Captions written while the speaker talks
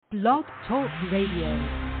Blog Talk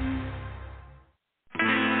Radio.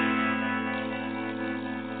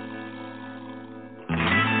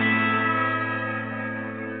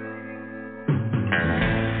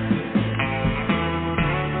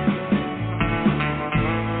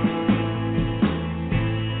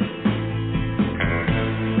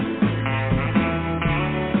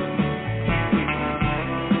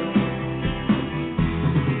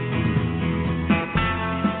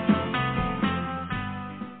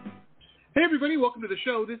 Welcome to the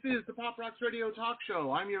show. This is the Pop Rocks Radio Talk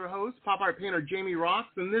Show. I'm your host, pop art painter Jamie Rocks,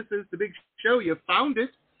 and this is the big show. You found it.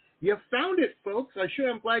 You found it, folks.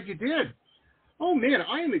 I'm glad you did. Oh, man,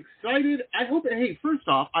 I am excited. First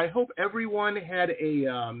off, I hope everyone had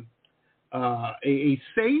a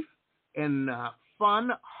safe and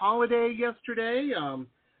fun holiday yesterday.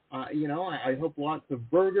 I hope lots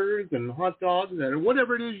of burgers and hot dogs and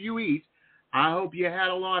whatever it is you eat. I hope you had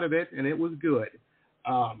a lot of it, and it was good.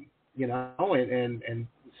 And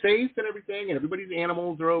safe and everything, and everybody's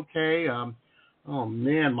animals are okay. Oh,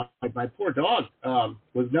 man, my poor dog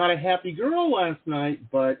was not a happy girl last night,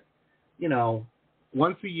 but,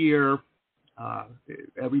 once a year,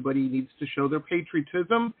 everybody needs to show their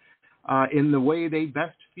patriotism in the way they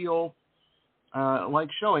best feel like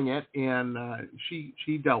showing it, and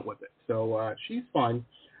she dealt with it. So she's fine.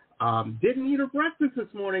 Didn't eat her breakfast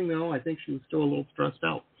this morning, though. I think she was still a little stressed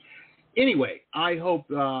out. Anyway, I hope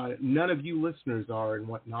none of you listeners are and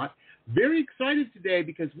whatnot. Very excited today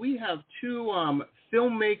because we have two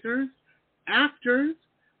filmmakers, actors,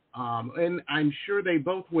 and I'm sure they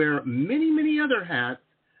both wear many, many other hats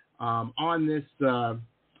on this,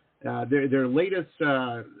 their latest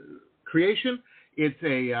creation. It's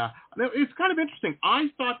kind of interesting. I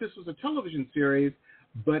thought this was a television series,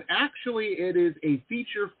 but actually it is a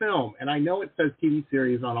feature film. And I know it says TV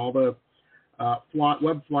series on all the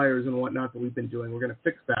web flyers and whatnot that we've been doing. We're going to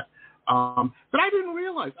fix that. But I didn't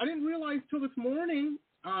realize till this morning.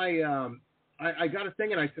 I got a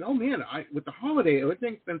thing and I said, oh man, with the holiday,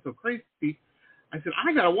 everything's been so crazy. I said,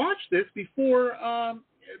 I got to watch this before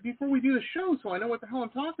we do the show so I know what the hell I'm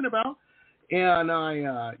talking about. And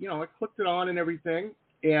I clicked it on and everything.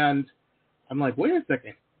 And I'm like, wait a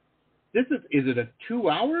second. Is it a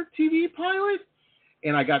 2-hour TV pilot?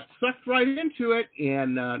 And I got sucked right into it,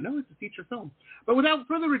 and no, it's a feature film. But without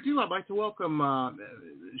further ado, I'd like to welcome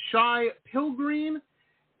Shy Pilgreen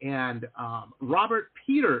and Robert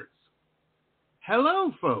Peters.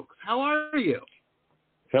 Hello, folks. How are you?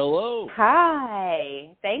 Hello.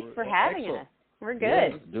 Hi. Thanks for having us. We're good.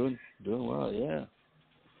 Yeah, doing well, yeah.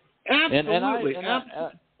 Absolutely. I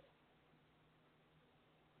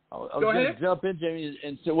was going to jump in, Jamie,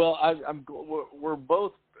 and so we're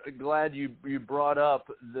both glad you brought up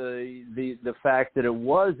the fact that it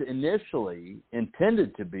was initially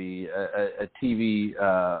intended to be a TV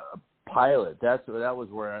pilot. That was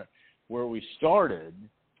where we started,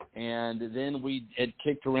 and then we had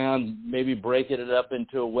kicked around maybe breaking it up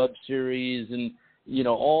into a web series and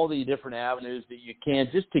all the different avenues that you can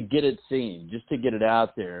just to get it seen, just to get it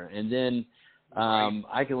out there, and then.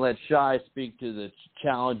 I can let Shy speak to the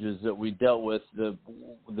challenges that we dealt with. The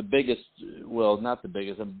biggest, well, not the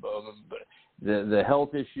biggest, but the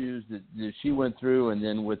health issues that she went through, and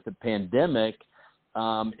then with the pandemic,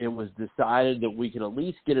 it was decided that we could at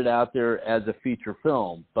least get it out there as a feature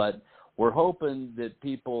film. But we're hoping that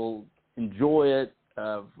people enjoy it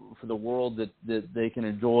for the world that they can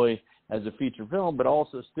enjoy as a feature film, but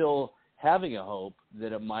also still having a hope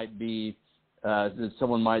that it might be. That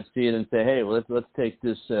someone might see it and say, "Hey, well, let's take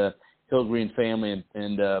this Pilgreen family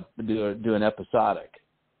and do an episodic."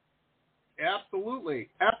 Absolutely.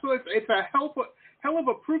 It's a hell of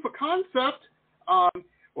a proof of concept.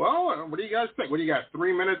 What do you guys think? What do you got?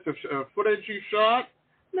 3 minutes of footage you shot?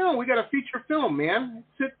 No, we got a feature film, man.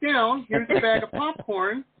 Sit down. Here's a bag of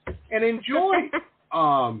popcorn and enjoy.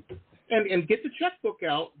 And get the checkbook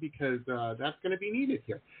out because that's going to be needed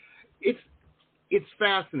here. It's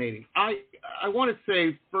fascinating. I want to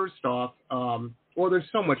say, first off,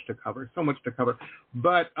 there's so much to cover,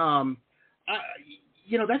 but,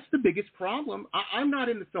 that's the biggest problem. I'm not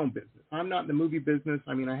in the film business. I'm not in the movie business.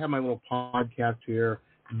 I mean, I have my little podcast here,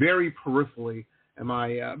 very peripherally,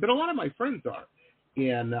 but a lot of my friends are.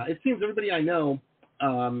 And it seems everybody I know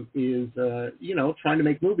is, trying to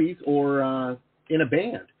make movies or in a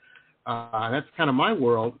band. That's kind of my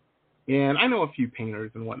world. And I know a few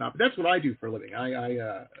painters and whatnot, but that's what I do for a living.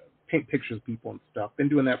 I paint pictures of people and stuff. Been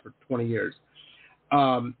doing that for 20 years.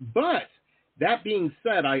 But that being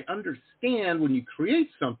said, I understand when you create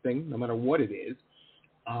something, no matter what it is,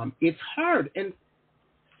 it's hard. And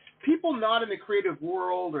people not in the creative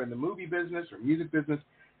world or in the movie business or music business,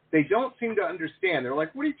 they don't seem to understand. They're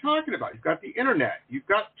like, what are you talking about? You've got the internet. You've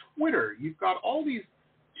got Twitter. You've got all these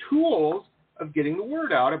tools of getting the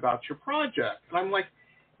word out about your project. And I'm like,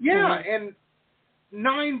 yeah, and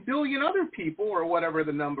 9 billion other people, or whatever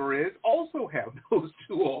the number is, also have those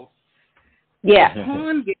tools. Yeah. The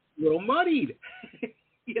pond gets a little muddied.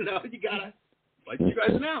 You know, you got to, like you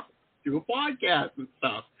guys now, do a podcast and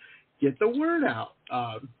stuff. Get the word out.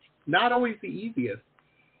 Not always the easiest.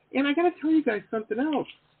 And I got to tell you guys something else.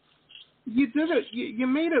 You did it. You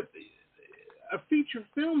made a feature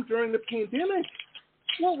film during the pandemic.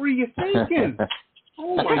 What were you thinking?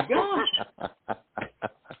 Oh my gosh.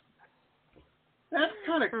 That's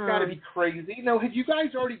kind of got to be crazy. Now, had you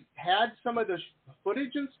guys already had some of the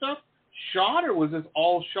footage and stuff shot, or was this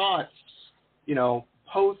all shot, you know,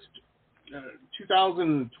 post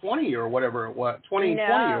 2020 or whatever it was,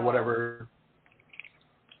 2020 or whatever?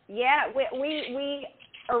 Yeah, we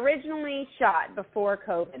originally shot before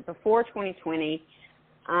COVID, before 2020,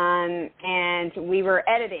 and we were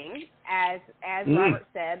editing, as Robert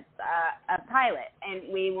said, a pilot,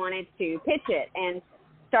 and we wanted to pitch it, and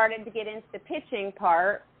started to get into the pitching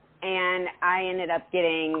part, and I ended up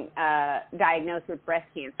getting diagnosed with breast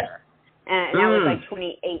cancer, and that was like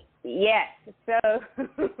 28. Yes, so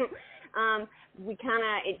we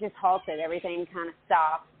it just halted. Everything kind of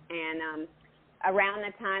stopped, and around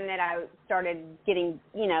the time that I started getting,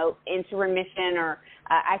 you know, into remission, or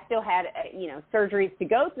I still had, you know, surgeries to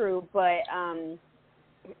go through, but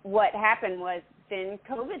what happened was then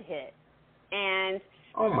COVID hit, and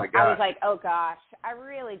oh my gosh. I was like, oh gosh, I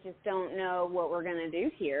really just don't know what we're going to do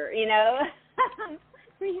here, you know.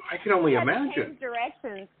 I can only imagine. Change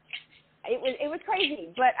directions. It was crazy,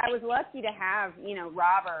 but I was lucky to have, you know,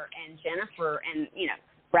 Robert and Jennifer and, you know,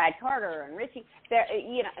 Brad Carter and Richie.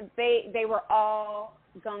 You know, they were all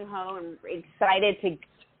gung ho and excited to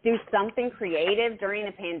do something creative during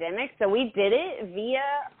the pandemic. So we did it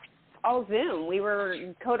via all Zoom. We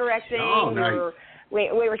were co-directing. Oh, nice. We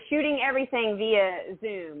were shooting everything via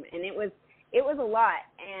Zoom, and it was a lot.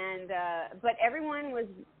 And but everyone was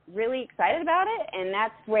really excited about it, and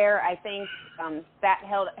that's where I think that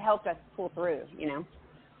helped us pull through. You know.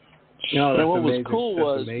 No, and what amazing. was cool that's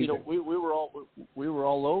was, amazing. you know, we were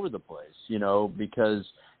all over the place, you know, because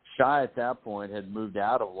Shy at that point had moved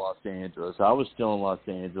out of Los Angeles. I was still in Los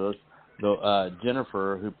Angeles. Though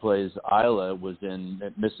Jennifer, who plays Isla, was in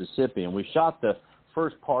Mississippi, and we shot the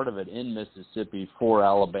first part of it in Mississippi for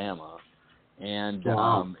Alabama, and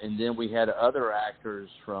and then we had other actors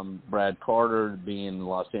from Brad Carter being in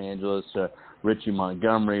Los Angeles. Richie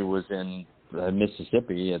Montgomery was in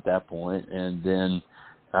Mississippi at that point, and then.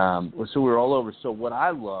 So we were all over. So what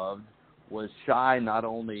I loved was Shy not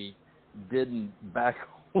only didn't back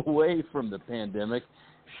away from the pandemic,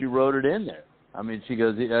 she wrote it in there. I mean, she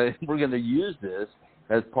goes, we're going to use this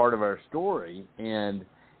as part of our story. And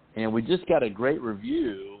we just got a great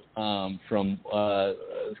review from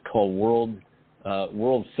it's called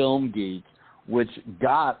World Film Geek, which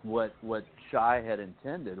got what Shy had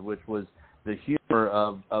intended, which was the humor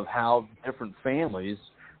of how different families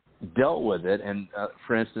dealt with it. And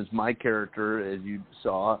for instance, my character, as you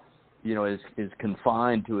saw, you know, is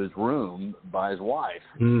confined to his room by his wife.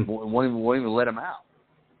 Won't even let him out.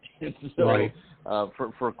 So, right.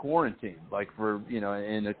 For quarantine, like for, you know,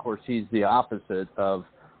 and of course he's the opposite of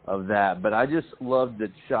that. But I just loved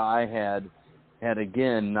that Shy had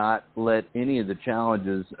again not let any of the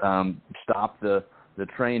challenges stop the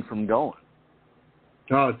train from going.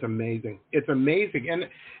 Oh, it's amazing. It's amazing. And,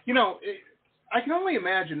 you know, I can only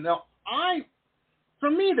imagine. Now, for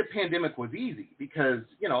me, the pandemic was easy because,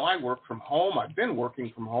 you know, I work from home. I've been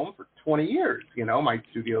working from home for 20 years. You know, my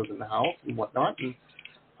studio's in the house and whatnot.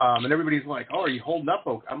 And everybody's like, oh, are you holding up?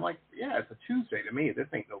 I'm like, yeah, it's a Tuesday to me. This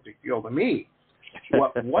ain't no big deal to me.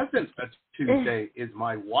 What wasn't a Tuesday is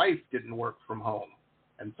my wife didn't work from home.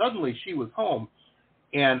 And suddenly she was home.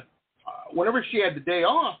 And whenever she had the day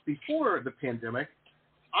off before the pandemic,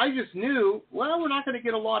 I just knew, well, we're not going to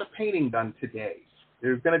get a lot of painting done today.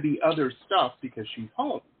 There's going to be other stuff because she's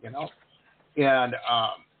home, you know. And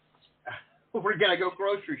we're going to go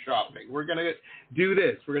grocery shopping. We're going to do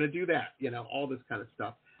this. We're going to do that, you know, all this kind of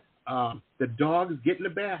stuff. The dog's getting a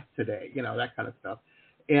bath today, you know, that kind of stuff.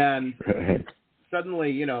 And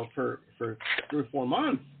suddenly, you know, for 3 or 4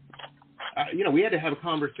 months, you know, we had to have a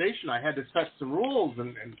conversation. I had to set some rules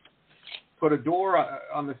and put a door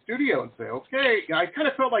on the studio and say, okay. I kind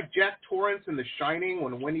of felt like Jack Torrance in The Shining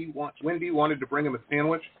when Wendy wanted to bring him a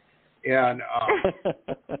sandwich. And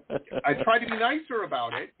I tried to be nicer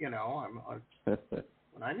about it, you know.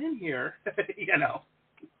 When I'm in here, you know,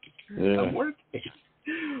 I'm working.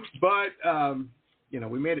 But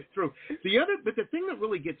we made it through. But the thing that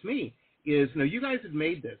really gets me is, you guys had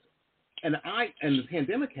made this, and the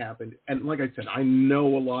pandemic happened, and like I said, I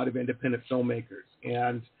know a lot of independent filmmakers,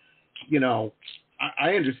 and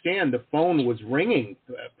I understand the phone was ringing,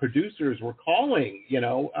 producers were calling,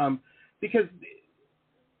 because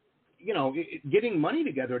getting money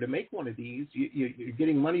together to make one of these, you're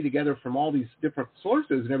getting money together from all these different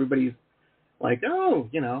sources, and everybody's like, oh,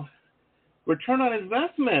 return on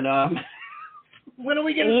investment. When are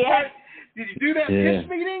we going to start? Did you do that pitch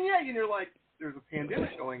meeting yet? And you're like, there's a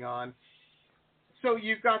pandemic going on. So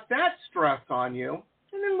you've got that stress on you.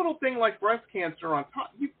 And then a little thing like breast cancer on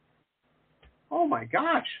top. Oh, my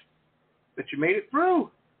gosh, that you made it through.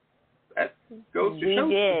 That goes to show.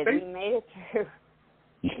 We made it through.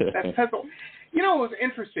 It was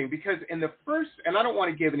interesting because in the first, and I don't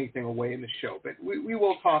want to give anything away in the show, but we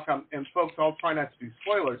will talk, and folks, I'll try not to do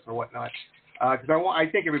spoilers or whatnot, because I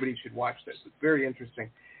think everybody should watch this. It's very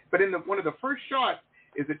interesting. But in one of the first shots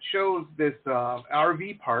is it shows this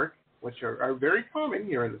RV park, which are very common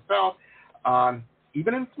here in the South,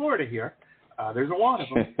 even in Florida here. There's a lot of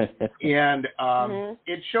them. And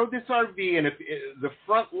it showed this RV, and the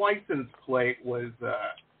front license plate was,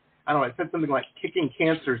 I don't know, it said something like kicking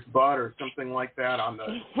cancer's butt or something like that on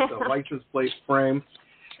the license plate frame.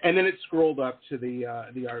 And then it scrolled up to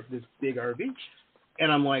this big RV.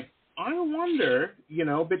 And I'm like, I wonder,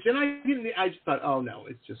 but then I just thought, oh, no,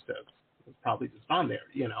 it's probably just on there,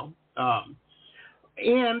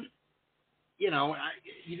 and,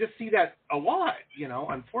 you just see that a lot,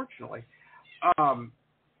 unfortunately.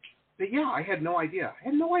 But yeah, I had no idea. I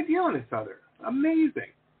had no idea on this other.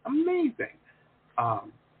 Amazing.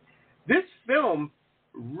 This film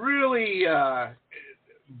really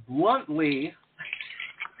bluntly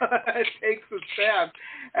takes a stab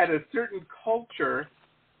at a certain culture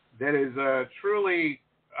that is truly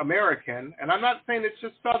American. And I'm not saying it's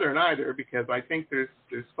just Southern either, because I think there's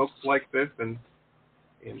folks like this in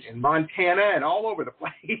Montana and all over the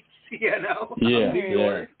place, New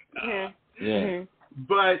York.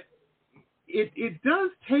 But it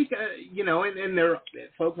does take and there,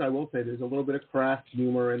 folks, I will say there's a little bit of craft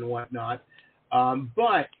humor and whatnot,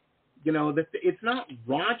 but it's not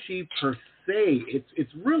raunchy per se.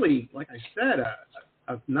 It's really, like I said,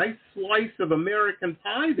 a nice slice of American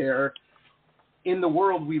pie there in the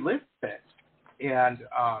world we live in, and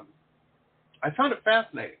I found it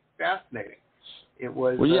fascinating. It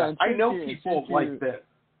was. I know people like this.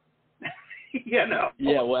 Yeah,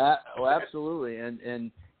 well, absolutely,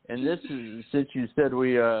 and this is, since you said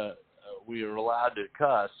we are allowed to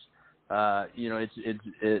cuss, it's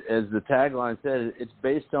as the tagline said, it's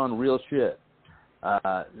based on real shit.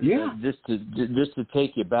 Just to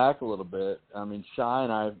take you back a little bit, I mean,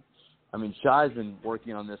 Shai's been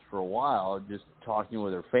working on this for a while, just talking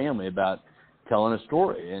with her family about telling a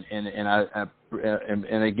story, and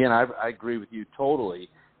again, I agree with you totally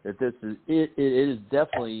that this is it is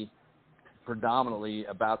definitely predominantly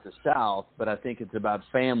about the South, but I think it's about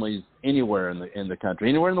families anywhere in the country,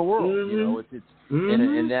 anywhere in the world.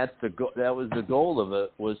 And that's that was the goal of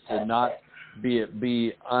it, was to not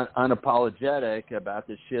be unapologetic about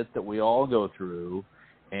the shit that we all go through,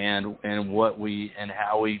 and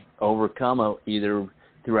how we overcome it, either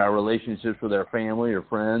through our relationships with our family or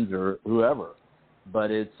friends or whoever.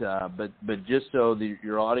 But it's but just so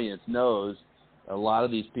your audience knows, a lot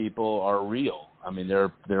of these people are real. I mean,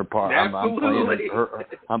 they're part.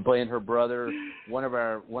 I'm playing her brother. One of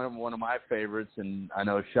my favorites, and I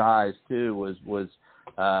know Shai's too, was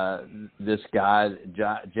this guy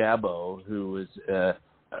Jabbo, who was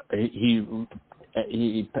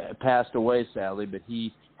he passed away sadly, but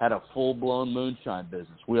he had a full-blown moonshine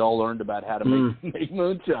business. We all learned about how to make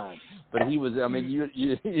moonshine, but he was. I mean,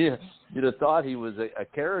 you'd have thought he was a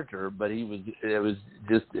character, but he was. It was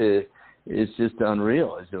just. It's just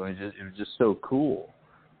unreal. It was just so cool,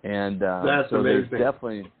 and that's so amazing. There's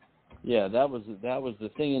definitely, that was the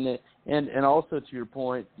thing. And also to your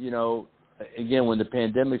point, again, when the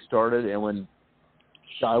pandemic started and when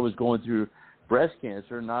Shai was going through breast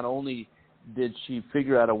cancer, not only did she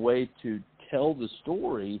figure out a way to tell the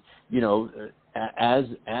story, as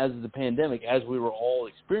the pandemic, as we were all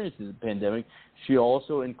experiencing the pandemic, she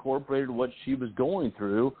also incorporated what she was going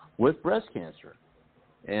through with breast cancer.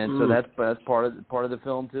 And so that's part of the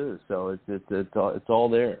film too. So it's all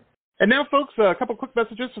there. And now, folks, a couple quick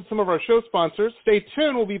messages from some of our show sponsors. Stay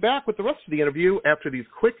tuned. We'll be back with the rest of the interview after these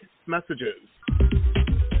quick messages.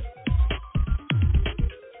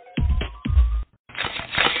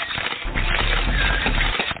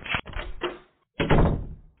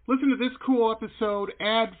 Listen to this cool episode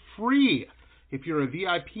ad-free. If you're a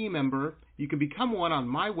VIP member, you can become one on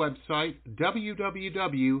my website,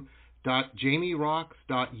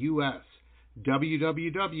 www.jamierocks.us,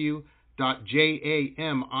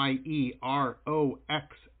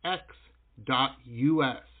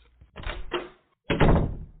 www.jamieroxx.us.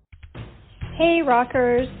 Hey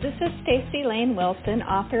rockers, this is Stacey Lane Wilson,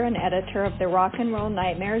 author and editor of the Rock and Roll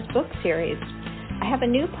Nightmares book series. I have a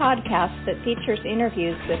new podcast that features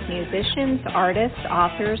interviews with musicians, artists,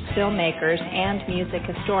 authors, filmmakers, and music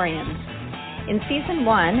historians. In Season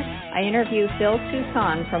 1, I interview Phil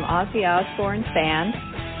Toussaint from Ozzy Osbourne's band,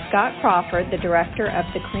 Scott Crawford, the director of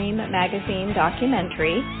the Cream magazine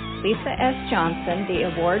documentary, Lisa S. Johnson, the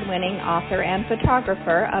award-winning author and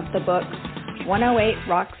photographer of the books 108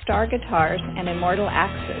 Rockstar Guitars and Immortal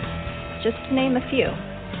Axes, just to name a few.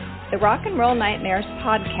 The Rock and Roll Nightmares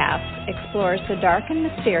podcast explores the dark and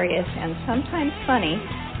mysterious and sometimes funny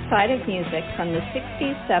side of music from the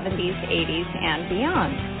 60s, 70s, 80s, and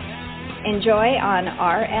beyond. Enjoy on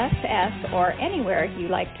RSS or anywhere you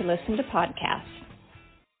like to listen to podcasts.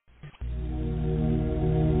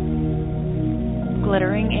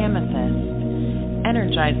 Glittering amethyst,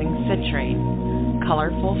 energizing citrine,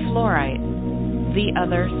 colorful fluorite, the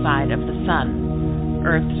other side of the sun,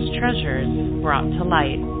 Earth's treasures brought to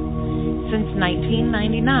light. Since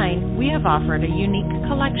 1999, we have offered a unique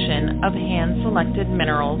collection of hand-selected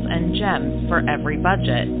minerals and gems for every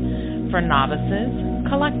budget, for novices,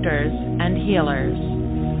 collectors, and healers.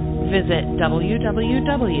 Visit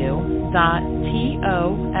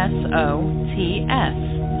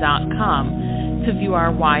www.tosots.com to view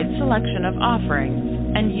our wide selection of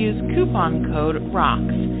offerings and use coupon code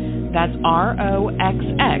ROXX, that's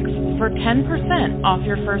ROXX, for 10% off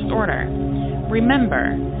your first order.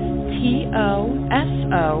 Remember,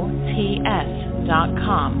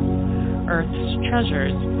 TOSOTS.com, Earth's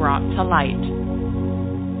treasures brought to light.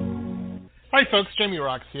 Hi folks, Jamie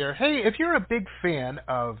Rocks here. Hey, if you're a big fan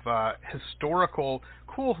of cool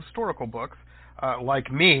historical books,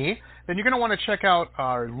 like me, then you're going to want to check out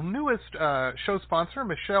our newest show sponsor,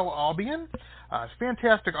 Michelle Albion.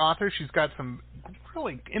 Fantastic author. She's got some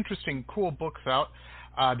really interesting, cool books out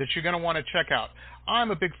that you're going to want to check out.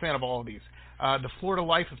 I'm a big fan of all of these. The Florida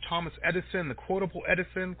Life of Thomas Edison, the Quotable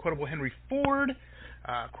Edison, Quotable Henry Ford,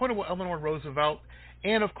 Quotable Eleanor Roosevelt,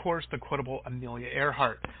 and of course the Quotable Amelia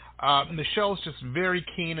Earhart. Michelle's just very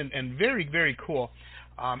keen and very, very cool.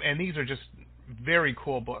 And these are just very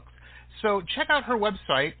cool books. So check out her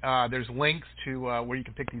website. There's links to where you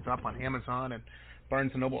can pick these up on Amazon and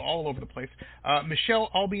Barnes & Noble, all over the place.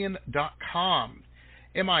 MichelleAlbion.com.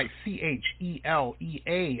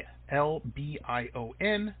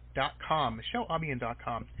 MichelleAlbion.com.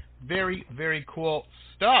 MichelleAlbion.com. Very, very cool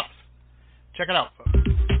stuff. Check it out, folks.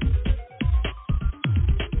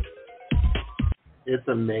 It's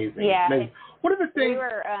amazing. Yeah. Amazing. One of the things,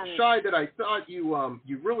 Shai, that I thought you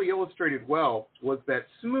really illustrated well was that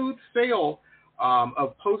smooth sail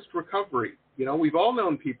of post-recovery. You know, we've all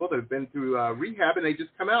known people that have been through rehab and they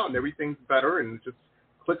just come out and everything's better and it just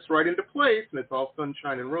clicks right into place and it's all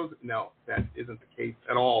sunshine and roses. No, that isn't the case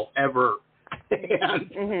at all, ever.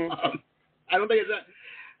 And I don't think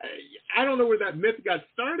I don't know where that myth got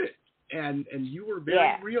started. And you were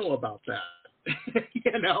very real about that.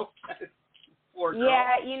 You know?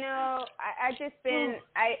 Yeah, you know, I've just been,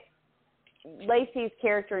 Lacey's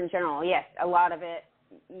character in general, yes, a lot of it,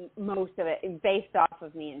 most of it is based off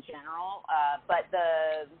of me in general, but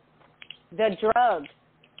the drugs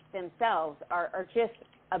themselves are just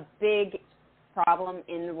a big problem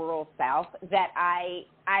in the rural South that I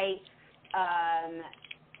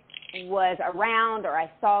was around or I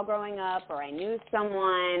saw growing up or I knew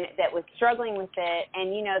someone that was struggling with it,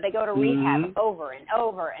 and you know they go to rehab over and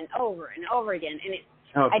over and over and over again, and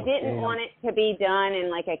I didn't want it to be done in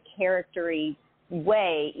like a character-y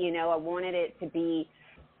way. You know, I wanted it to be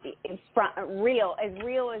real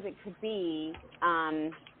as it could be,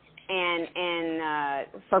 and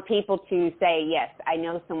for people to say, yes, I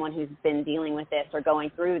know someone who's been dealing with this or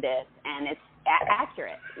going through this, and it's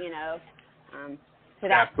accurate. You know.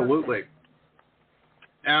 Absolutely.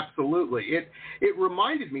 Absolutely. It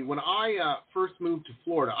reminded me when I first moved to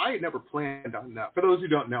Florida, I had never planned on that. For those who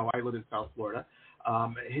don't know, I live in South Florida.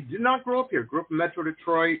 I did not grow up here. Grew up in Metro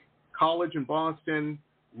Detroit, college in Boston,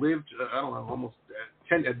 lived, almost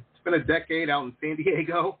it's been a decade out in San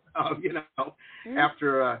Diego,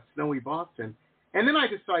 after snowy Boston. And then I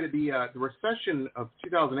decided the recession of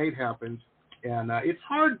 2008 happened, and it's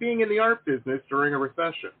hard being in the art business during a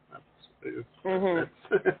recession.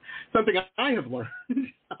 That's something I have learned.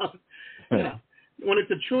 When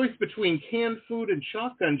it's a choice between canned food and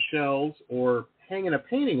shotgun shells or hanging a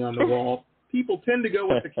painting on the wall, people tend to go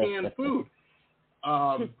with the canned food.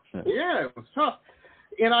 Yeah, it was tough.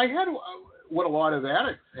 And I had what a lot of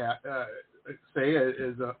addicts say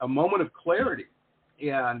is a moment of clarity.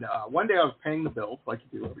 And one day I was paying the bills like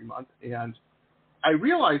you do every month, and I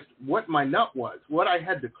realized what my nut was, what I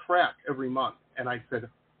had to crack every month. And I said,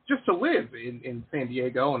 just to live in San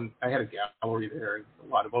Diego, and I had a gallery there and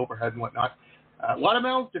a lot of overhead and whatnot, a lot of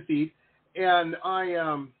mouths to feed. And I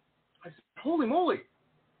said, holy moly,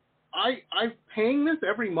 I'm paying this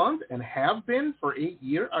every month and have been for 8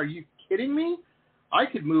 years. Are you kidding me? I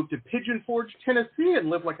could move to Pigeon Forge, Tennessee and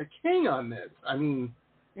live like a king on this. I mean,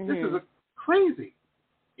 This is crazy.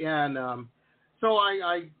 And so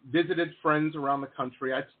I visited friends around the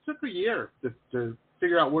country. I took a year to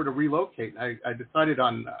figure out where to relocate. I decided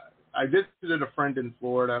on, I visited a friend in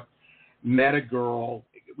Florida, met a girl,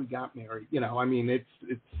 we got married. I mean, it's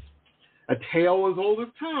a tale as old as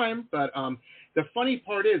time, but the funny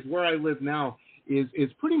part is where I live now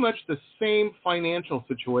is pretty much the same financial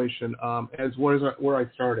situation as where I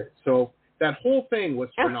started. So that whole thing was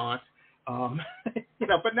for naught.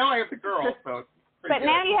 But now I have the girl, so it's pretty good.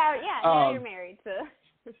 Now you have, now you're married, so.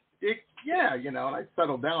 And I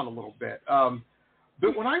settled down a little bit.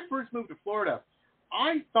 But when I first moved to Florida,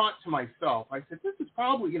 I thought to myself, I said, this is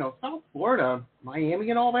probably, South Florida, Miami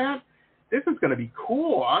and all that, this is going to be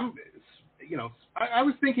cool. I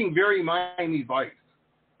was thinking very Miami Vice.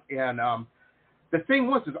 And the thing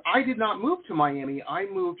was, is I did not move to Miami. I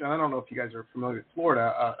moved, and I don't know if you guys are familiar with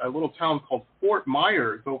Florida, a little town called Fort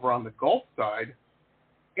Myers over on the Gulf side.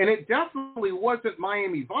 And it definitely wasn't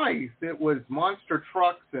Miami Vice. It was monster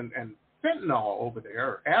trucks and fentanyl over there,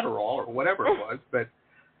 or Adderall, or whatever it was. But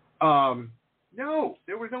no,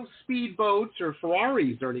 there were no speedboats or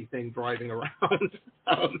Ferraris or anything driving around.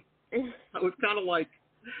 I was kind of like,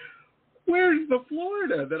 where's the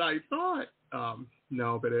Florida that I thought?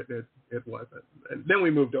 No, but it wasn't. And then we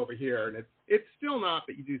moved over here, and it's still not,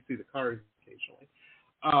 but you do see the cars occasionally.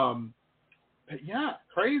 But yeah,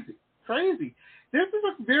 crazy. This is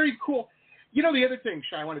a very cool. The other thing,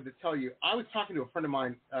 Shai, I wanted to tell you, I was talking to a friend of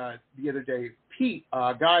mine the other day, Pete,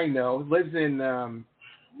 a guy I know, lives in,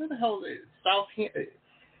 where the hell is it?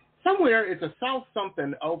 Somewhere, it's a South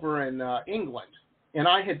something over in England. And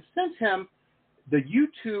I had sent him the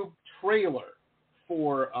YouTube trailer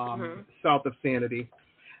for South of Sanity.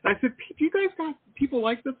 And I said, Pete, do you guys got people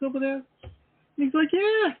like this over there? And he's like,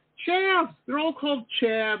 yeah, chavs. They're all called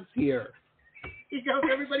chavs here. He goes,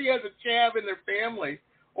 everybody has a chav in their family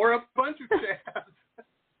or a bunch of chavs.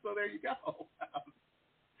 So there you go.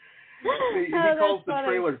 He calls the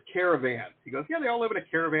trailers caravans. He goes, yeah, they all live in a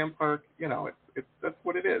caravan park. That's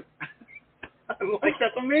what it is. I'm like,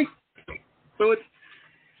 that's amazing. So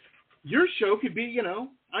your show could be,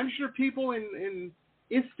 I'm sure people in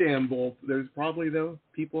Istanbul, there's probably those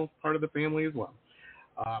people part of the family as well.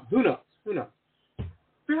 Who knows?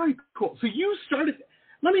 Very cool. So you started.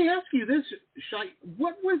 Let me ask you this, Shai.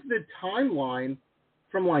 What was the timeline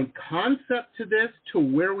from concept to this to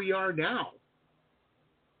where we are now?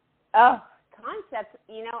 Oh, concept.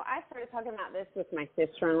 I started talking about this with my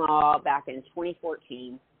sister-in-law back in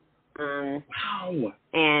 2014. Wow.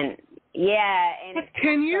 And yeah, and that's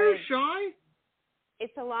 10 years, Shai.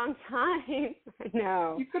 It's a long time. I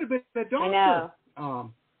know. You could have been a doctor. I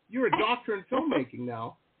know. You're a doctor in filmmaking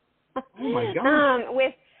now. Oh my God.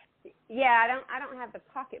 I don't have the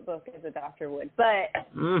pocketbook as a doctor would, but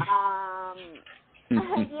it's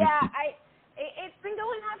been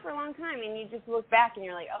going on for a long time, and you just look back and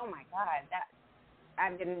you're like, oh my God,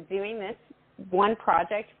 I've been doing this one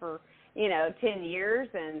project for 10 years,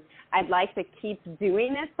 and I'd like to keep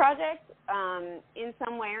doing this project in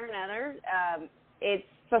some way or another. It's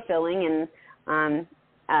fulfilling, and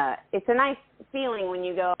it's a nice feeling when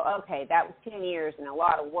you go, okay, that was 10 years and a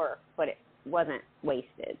lot of work, but it wasn't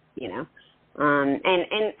wasted, And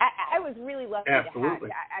I was really lucky Absolutely.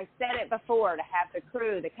 to have, I said it before, to have the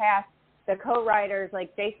crew, the cast, the co-writers,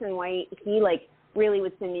 like Jason White. He really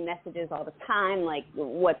would send me messages all the time, like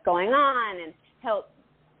what's going on, and help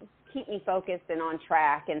keep me focused and on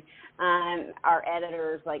track. And our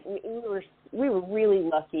editors, we were really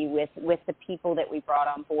lucky with the people that we brought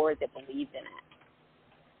on board that believed in it.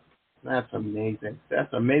 That's amazing.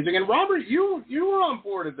 And Robert, you were on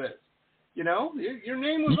board of this. Your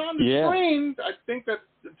name was on the screen. I think that's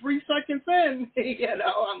 3 seconds in.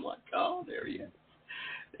 I'm like, oh, there he is.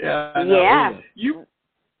 Yeah. Yeah.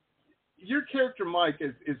 Your character Mike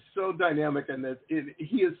is so dynamic in this.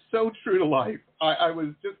 He is so true to life. I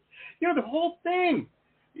was just, the whole thing.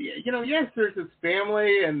 Yes, there's his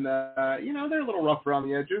family, and they're a little rough around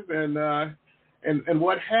the edges, and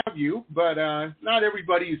what have you. But not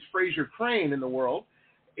everybody is Fraser Crane in the world,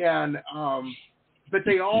 and but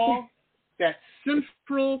they all that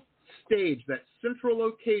central stage, that central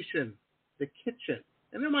location, the kitchen,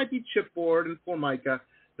 and there might be chipboard and formica,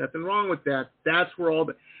 nothing wrong with that. That's where all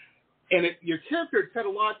the, and your character said a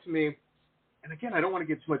lot to me. And again, I don't want to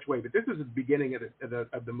get too much away, but this is the beginning of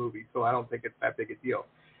the movie, so I don't think it's that big a deal.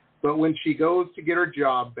 But when she goes to get her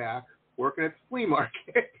job back, working at the flea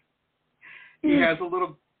market, he has a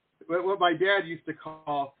little, what my dad used to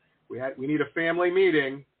call, we need a family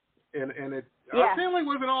meeting, and our family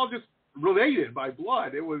wasn't all just related by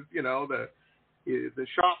blood. It was, the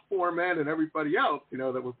shop foreman and everybody else,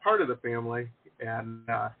 that was part of the family, and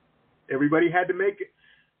everybody had to make it.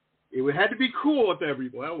 It had to be cool with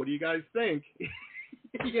everyone. Well, what do you guys think?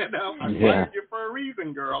 I fired you for a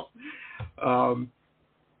reason, girl.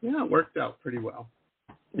 It worked out pretty well.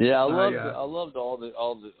 Yeah, I loved all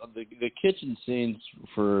the kitchen scenes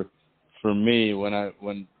for me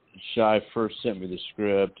when Shai first sent me the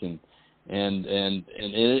script and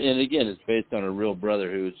again it's based on a real brother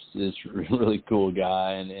who's this really cool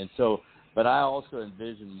guy and so. But I also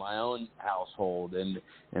envisioned my own household and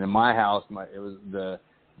in my house it was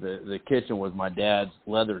the kitchen was my dad's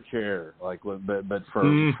leather chair, but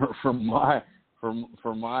for my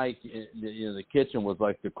the kitchen was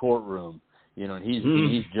like the courtroom, and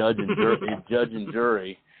he's judge and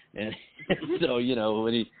jury, and so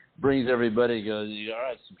when he brings everybody, he goes, all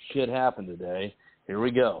right, some shit happened today, here we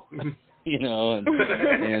go, and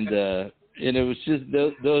it was just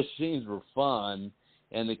those scenes were fun,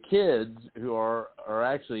 and the kids who are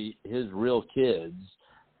actually his real kids,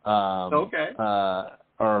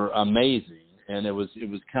 are amazing, and it was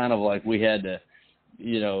kind of like we had to,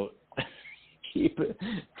 keep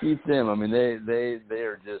them. I mean, they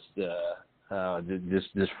are just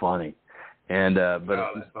funny, and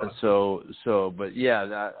but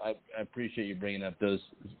yeah, I appreciate you bringing up those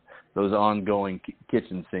ongoing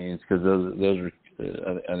kitchen scenes because those are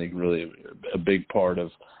I think really a big part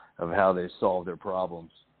of how they solve their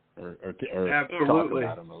problems or talk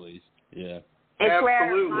about them at least. Yeah, it's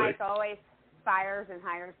where Mike always fires and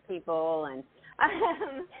hires people, and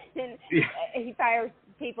he fires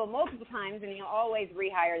people multiple times, and he'll always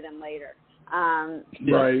rehire them later.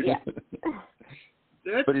 Right. Yeah.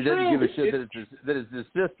 But he doesn't give a shit that it's his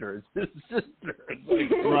sister. It's his sister. It's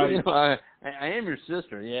like, right. I am your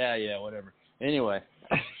sister. Yeah, whatever. Anyway.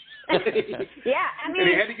 Yeah, I mean, and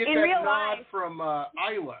he had to get in that real nod life from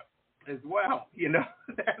Isla as well.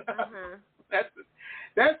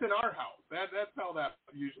 That's in our house. That's how that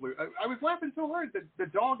usually. I was laughing so hard that the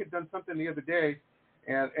dog had done something the other day,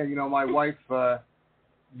 and my wife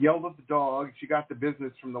yelled at the dog. She got the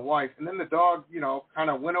business from the wife, and then the dog, kind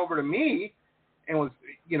of went over to me and was,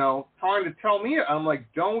 trying to tell me. I'm like,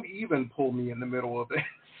 don't even pull me in the middle of it.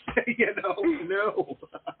 No.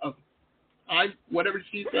 I whatever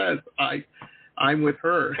she says, I'm with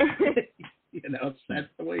her. That's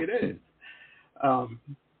the way it is.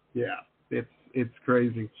 It's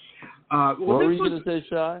crazy. What were you going to say,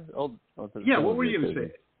 Shai? What were you going to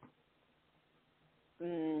say?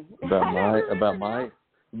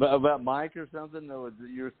 About Mike or something? No,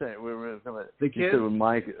 you were saying we were talking about the kid when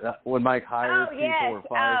Mike hires people or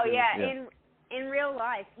fires people. Yeah. In real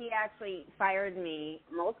life, he actually fired me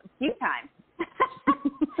a few times.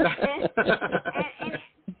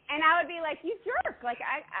 and I would be like, you jerk! Like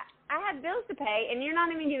I have bills to pay, and you're not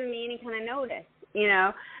even giving me any kind of notice,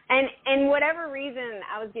 And whatever reason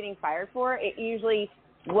I was getting fired for, it usually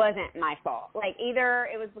wasn't my fault. Like either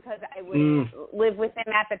it was because I wouldn't live with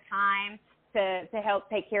them at the time to help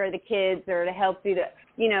take care of the kids or to help do the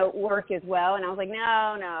work as well, and I was like, no,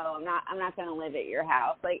 I'm not going to live at your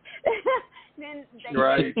house. Like then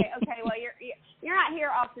they say, okay, well you're not here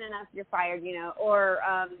often enough, you're fired, Or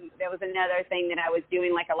there was another thing that I was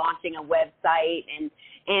doing, like launching a website, and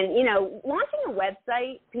launching a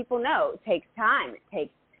website, people know it takes time. It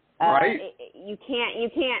takes you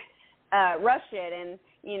can't rush it, and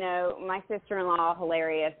my sister-in-law,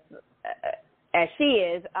 hilarious as she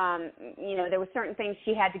is, there were certain things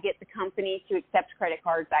she had to get the company to accept credit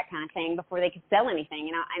cards, that kind of thing, before they could sell anything.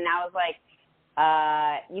 And I was like,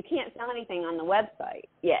 you can't sell anything on the website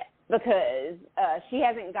yet because she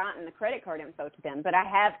hasn't gotten the credit card info to them. But I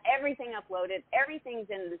have everything uploaded. Everything's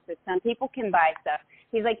in the system. People can buy stuff.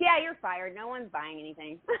 He's like, yeah, you're fired. No one's buying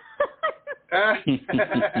anything.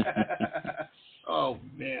 Oh,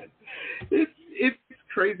 man. It's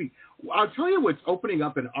crazy. I'll tell you what's opening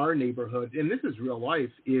up in our neighborhood, and this is real life,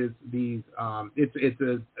 is these it's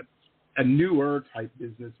a newer type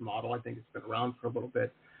business model. I think it's been around for a little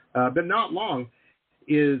bit, but not long,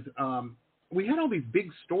 is we had all these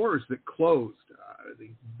big stores that closed,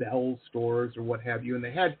 these Bell stores or what have you, and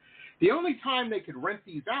they had The only time they could rent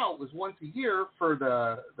these out was once a year for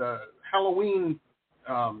the Halloween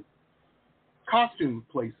costume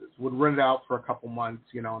places would rent it out for a couple months,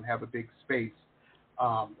 and have a big space.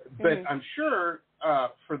 But I'm sure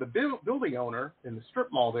for the building owner in the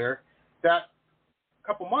strip mall there, that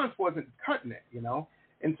couple months wasn't cutting it,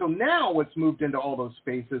 And so now what's moved into all those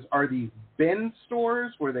spaces are these bin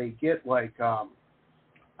stores where they get like,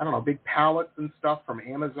 big pallets and stuff from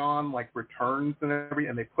Amazon, like returns and everything,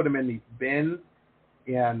 and they put them in these bins.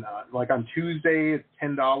 And like on Tuesday, it's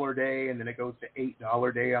 $10 day, and then it goes to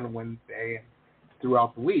 $8 day on Wednesday and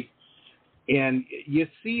throughout the week. And you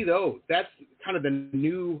see those. That's kind of the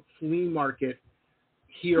new flea market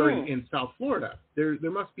here in South Florida. There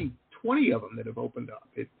must be 20 of them that have opened up.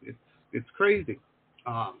 It's crazy.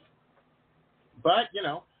 But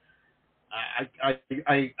I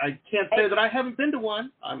can't say that I haven't been to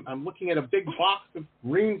one. I'm looking at a big box of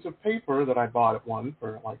reams of paper that I bought at one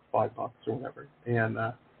for like $5 or whatever, and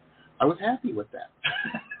I was happy with that.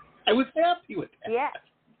 Yeah.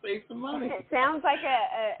 Save some money. It sounds like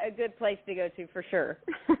a good place to go to for sure.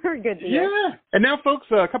 Good deal. Yeah. And now, folks,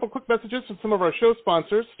 a couple quick messages from some of our show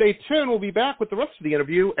sponsors. Stay tuned. We'll be back with the rest of the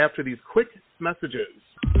interview after these quick messages.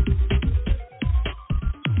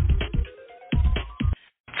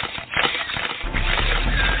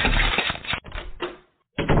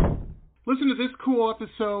 Listen to this cool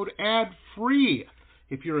episode ad-free.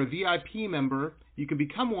 If you're a VIP member, you can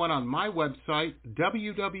become one on my website,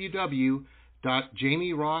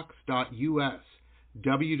 www.jamierocks.us,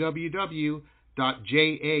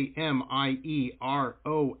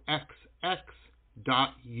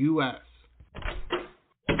 www.jamieroxx.us.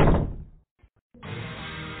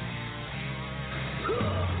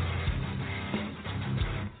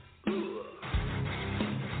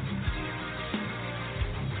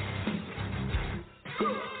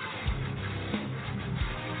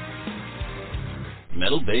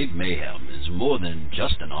 Metal Babe Mayhem is more than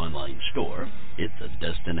just an online store, it's a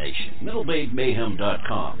destination.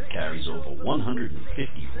 MetalBabeMayhem.com carries over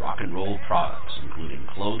 150 rock and roll products, including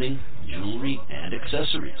clothing, jewelry, and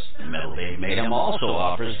accessories. Metal Babe Mayhem also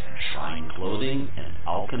offers shrine clothing and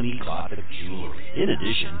alchemy gothic jewelry. In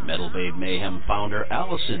addition, Metal Babe Mayhem founder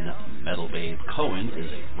Allison Metal Babe Cohen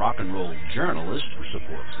is a rock and roll journalist who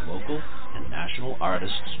supports local and national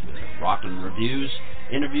artists with rockin' reviews,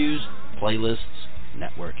 interviews, playlists,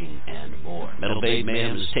 networking, and more. Metal Babe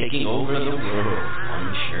Mayhem is taking over the world,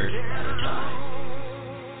 one shirt at a time.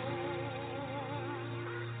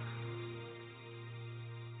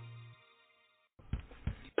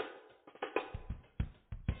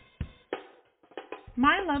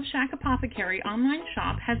 My Love Shack Apothecary online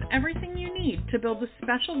shop has everything you need to build a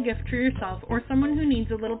special gift for yourself or someone who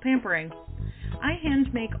needs a little pampering. I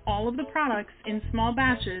hand make all of the products in small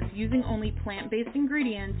batches using only plant-based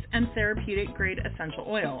ingredients and therapeutic-grade essential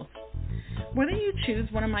oils. Whether you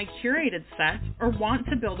choose one of my curated sets or want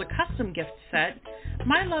to build a custom gift set,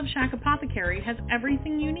 My Love Shack Apothecary has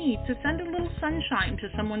everything you need to send a little sunshine to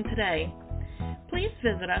someone today. Please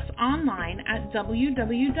visit us online at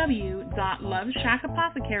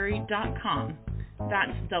www.loveshackapothecary.com.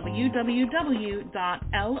 That's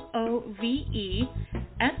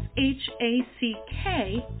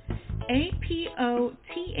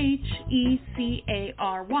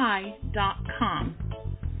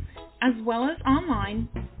as well as online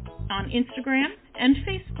on Instagram and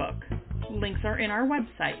Facebook. Links are in our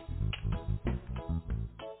website.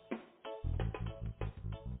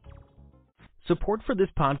 Support for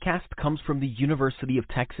this podcast comes from the University of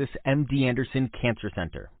Texas MD Anderson Cancer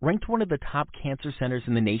Center, ranked one of the top cancer centers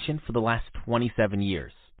in the nation for the last 27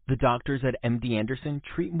 years. The doctors at MD Anderson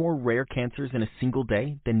treat more rare cancers in a single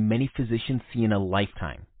day than many physicians see in a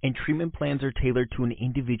lifetime, and treatment plans are tailored to an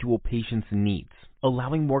individual patient's needs,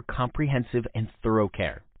 allowing more comprehensive and thorough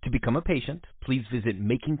care. To become a patient, please visit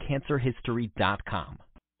makingcancerhistory.com.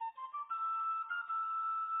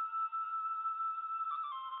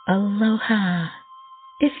 Aloha.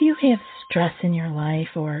 If you have stress in your life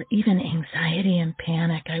or even anxiety and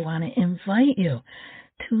panic, I want to invite you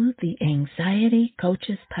to the Anxiety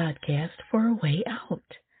Coaches Podcast for a way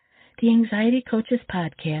out. The Anxiety Coaches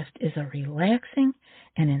Podcast is a relaxing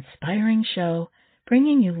and inspiring show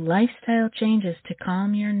bringing you lifestyle changes to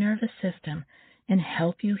calm your nervous system and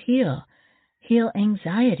help you heal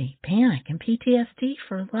anxiety, panic, and PTSD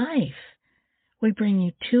for life. We bring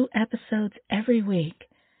you 2 episodes every week.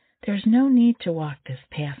 There's no need to walk this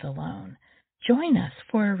path alone. Join us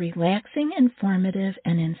for a relaxing, informative,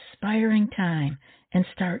 and inspiring time and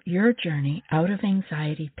start your journey out of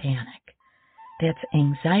anxiety panic. That's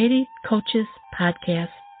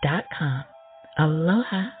anxietycoachespodcast.com.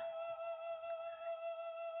 Aloha.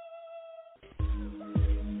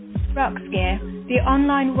 Rocksgear, the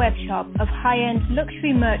online web shop of high-end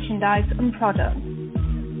luxury merchandise and products,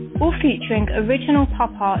 all featuring original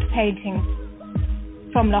pop art paintings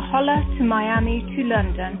from La Jolla to Miami to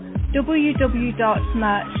London.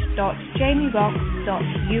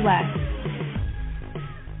 www.merch.jamierock.us.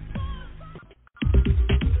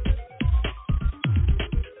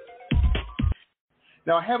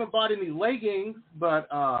 Now, I haven't bought any leggings, but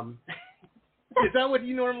is that what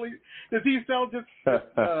he normally does? He sell just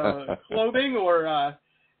clothing, or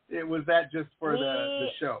was that just for the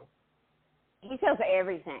show? He sells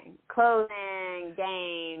everything: clothing,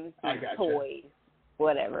 games, toys,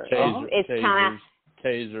 whatever. It's kind of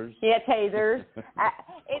tasers. Yeah, tasers.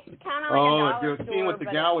 It's kind of like a dollar you're store, seeing with the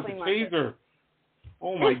but gal with the taser.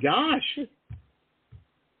 Oh my gosh,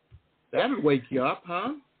 that'd wake you up,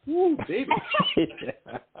 huh? Woo, baby.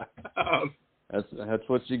 That's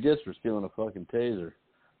what she gets for stealing a fucking taser.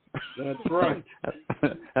 That's right.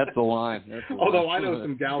 That's the line. Although I know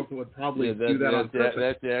some gals who would probably do that on purpose.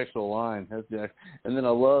 That's the actual line. And then I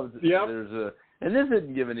love there's and this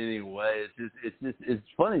isn't giving anything away. It's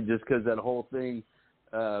funny just because that whole thing.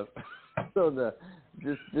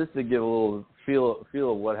 Just to give a little feel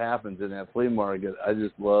of what happens in that flea market. I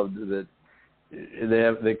just loved that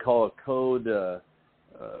they call a code.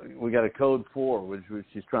 We got a code 4, which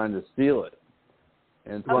she's trying to steal it,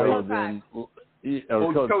 and so then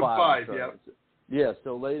code 5. Yeah.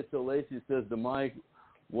 So Lacey says to Mike,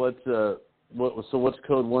 what's code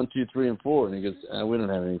 1, 2, 3, and 4? And he goes, we don't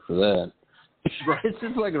have any for that. Right. It's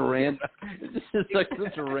just like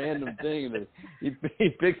such a random thing that he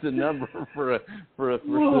picks a number for a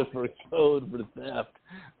code for theft.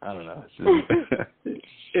 I don't know.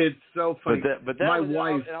 It's so funny. But my was,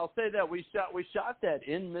 wife, and I'll say that we shot that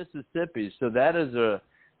in Mississippi, so that was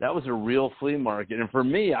a real flea market. And for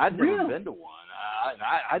me, I'd never been to one.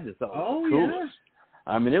 I just thought it was the coolest.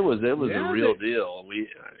 I mean, it was a real deal. We,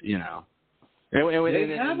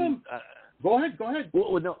 they have them. Go ahead.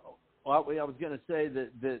 Well, no. Well, I was going to say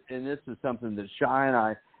that, and this is something that Shy and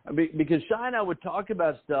I because Shy and I would talk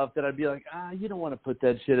about stuff that I'd be like, you don't want to put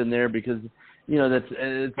that shit in there because,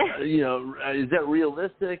 is that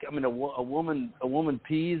realistic? I mean, a woman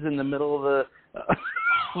pees in the middle of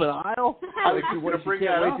an aisle. She can't wait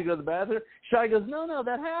to go to the bathroom. Shy goes, no,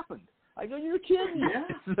 that happened. I go, you're kidding. Yeah.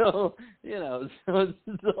 So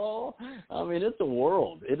it's all. I mean, it's a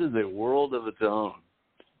world. It is a world of its own.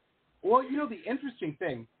 Well, the interesting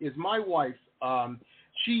thing is my wife,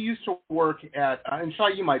 she used to work at, and Shai,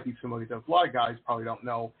 you might be familiar with this. A lot of guys probably don't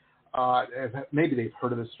know. Maybe they've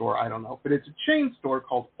heard of the store. I don't know. But it's a chain store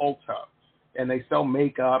called Ulta, and they sell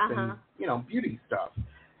makeup and, beauty stuff.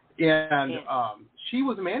 And she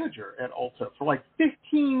was a manager at Ulta for like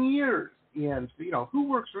 15 years. And, who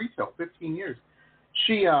works retail 15 years?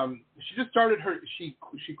 She just started she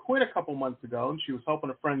quit a couple months ago, and she was helping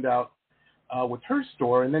a friend out with her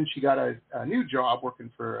store, and then she got a new job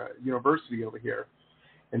working for a university over here.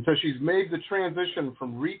 And so she's made the transition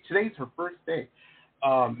from today's her first day,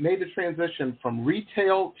 made the transition from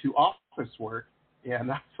retail to office work, and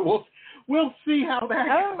so we'll see how that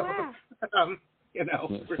goes. Wow.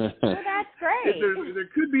 That's great. There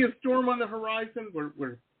could be a storm on the horizon.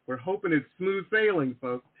 We're hoping it's smooth sailing,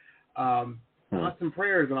 folks. Thoughts and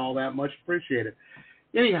prayers and all that, much appreciated.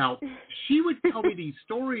 Anyhow, she would tell me these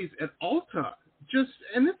stories at Ulta.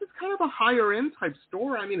 And this is kind of a higher end type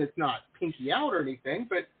store. I mean, it's not pinky out or anything,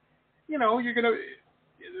 but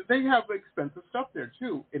they have expensive stuff there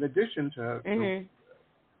too, in addition to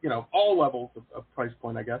all levels of price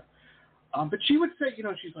point, I guess. But she would say,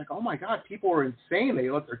 she's like, oh my God, people are insane. They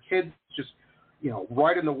let their kids just,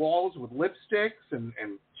 write in the walls with lipsticks, and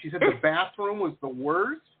she said the bathroom was the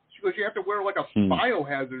worst. She goes, you have to wear like a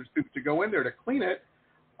biohazard suit to go in there to clean it.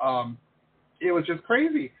 It was just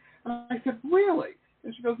crazy. And I said, really?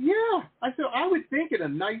 And she goes, yeah. I said, I would think in a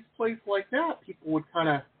nice place like that, people would kind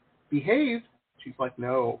of behave. She's like,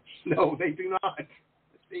 no, they do not.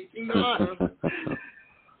 They do not.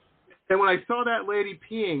 And when I saw that lady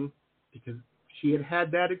peeing, because she had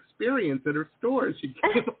that experience at her store, she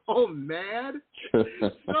came home mad,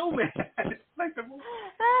 so mad. I said,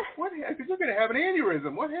 what happened? You're going to have an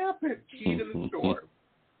aneurysm. What happened? Peed in the store.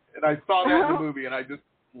 And I saw that in the movie, and I just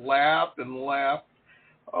laughed and laughed.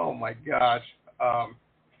 Oh my gosh,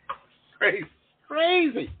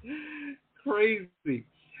 crazy.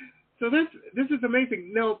 So this is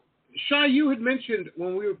amazing. Now, Shai, you had mentioned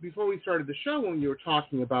before we started the show, when you were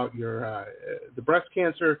talking about your the breast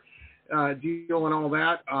cancer deal and all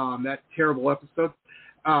that, that terrible episode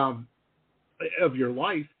of your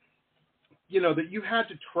life. That you had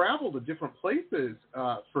to travel to different places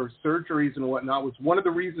for surgeries and whatnot was one of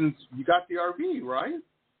the reasons you got the RV, right?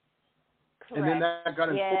 And then that got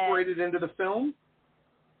incorporated into the film?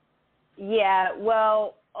 Yeah,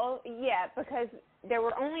 well, because there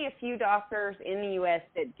were only a few doctors in the U.S.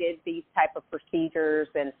 that did these type of procedures,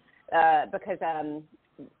 and because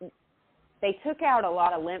they took out a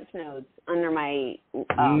lot of lymph nodes under my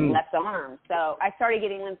left arm. So I started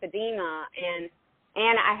getting lymphedema, and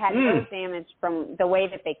I had nerve damage from the way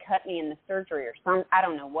that they cut me in the surgery or some. I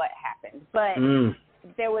don't know what happened. But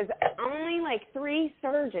there was only like 3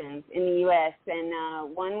 surgeons in the U.S.,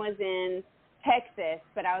 and one was in Texas.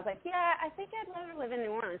 But I was like, yeah, I think I'd rather live in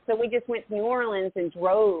New Orleans. So we just went to New Orleans and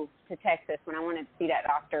drove to Texas when I wanted to see that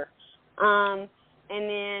doctor. And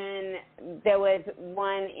then there was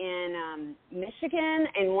one in Michigan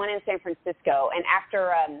and one in San Francisco. And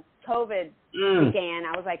after COVID began,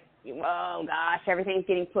 I was like, oh gosh, everything's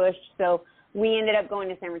getting pushed. So we ended up going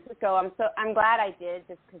to San Francisco. I'm glad I did,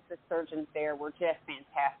 just because the surgeons there were just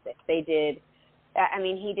fantastic. They did,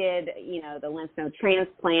 he did, the lymph node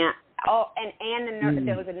transplant. Oh, and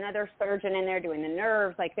there was another surgeon in there doing the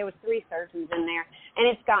nerves. Like, there was 3 surgeons in there, and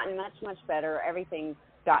it's gotten much, much better. Everything's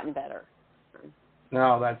gotten better.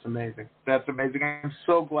 No, that's amazing. That's amazing. I'm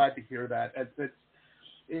so glad to hear that.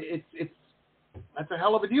 It's that's a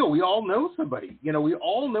hell of a deal. We all know somebody. We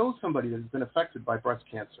all know somebody that's been affected by breast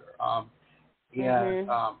cancer.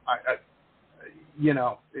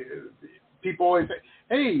 People always say,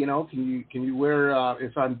 hey, can you wear,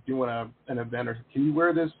 if I'm doing an event, or can you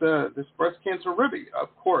wear this breast cancer ribbon?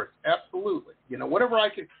 Of course, absolutely. Whatever I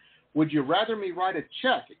can. Would you rather me write a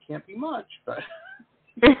check? It can't be much, but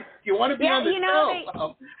you want to be on the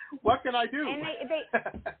show. What can I do? And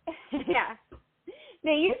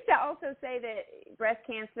they used to also say that breast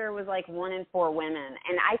cancer was like 1 in 4 women,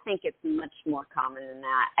 and I think it's much more common than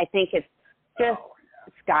that. I think it's just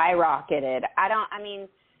skyrocketed.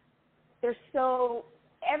 There's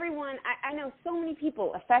I know so many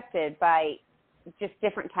people affected by just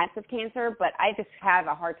different types of cancer, but I just have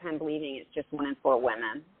a hard time believing it's just 1 in 4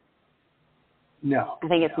 women. No. I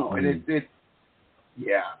think it's more. And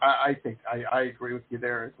I think I agree with you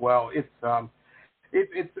there as well. It's a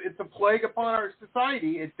plague upon our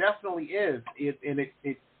society. It definitely is.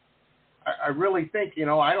 I really think,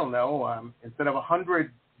 I don't know, instead of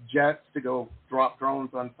 100 jets to go drop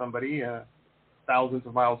drones on somebody thousands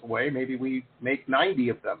of miles away, maybe we make 90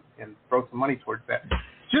 of them and throw some money towards that.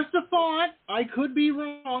 Just a thought. I could be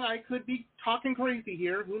wrong. I could be talking crazy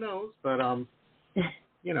here. Who knows? But,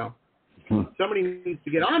 somebody needs to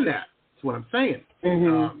get on that. That's what I'm saying.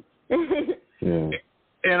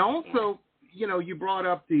 And also, you brought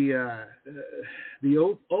up the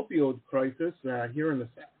opioid crisis here in the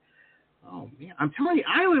South. Oh man, I'm telling you,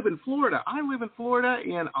 I live in Florida,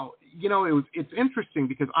 and it's interesting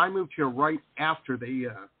because I moved here right after they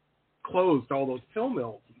closed all those pill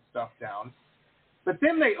mills and stuff down. But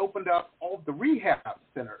then they opened up all of the rehab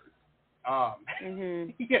centers, where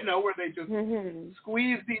they just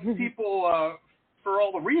squeeze these people for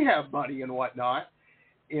all the rehab money and whatnot.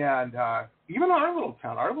 And even our little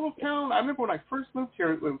town, I remember when I first moved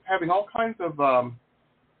here, it was having all kinds of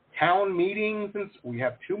town meetings, and we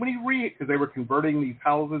have too many because they were converting these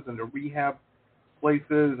houses into rehab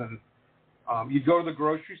places. And you'd go to the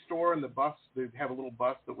grocery store, and they'd have a little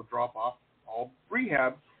bus that would drop off all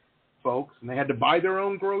rehab folks, and they had to buy their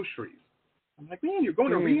own groceries. I'm like, man, you're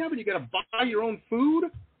going to rehab and you got to buy your own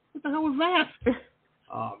food? What the hell is that?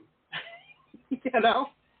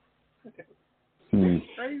 It's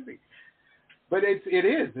crazy. But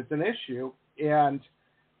it's an issue. And,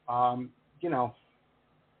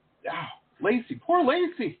 Lacey, poor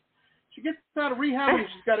Lacey. She gets out of rehab and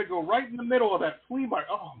she's got to go right in the middle of that flea market.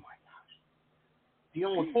 Oh, my gosh.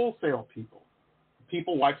 Dealing with wholesale people.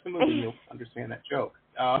 People watch the movie, you'll understand that joke.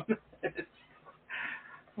 Oh,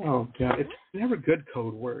 God. It's never good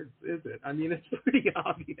code words, is it? I mean, it's pretty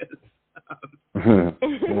obvious.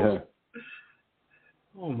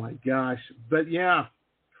 Oh, my gosh. But, yeah,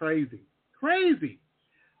 crazy.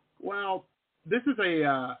 Well, this is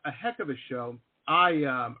a heck of a show. I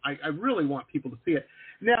really want people to see it.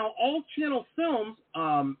 Now, All Channel Films,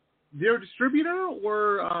 their distributor,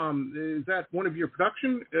 or is that one of your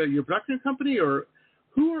production company, or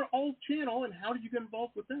who are All Channel, and how did you get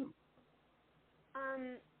involved with them?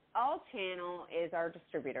 All Channel is our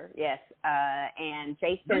distributor, yes. And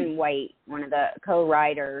Jason White, one of the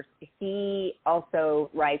co-writers, he also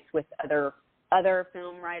writes with other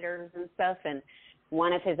film writers and stuff. And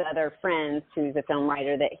one of his other friends, who's a film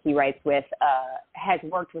writer that he writes with, has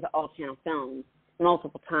worked with All Channel Films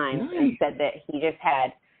multiple times and said that he just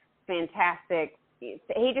had fantastic things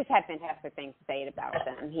to say about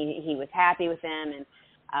them. He was happy with them, and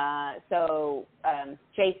so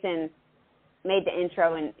Jason made the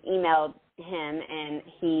intro and emailed him, and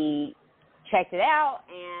he checked it out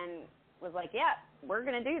and was like, yeah, we're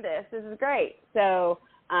going to do this. This is great. So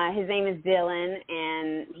his name is Dylan,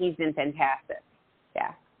 and he's been fantastic.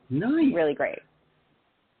 Yeah. Nice. Really great.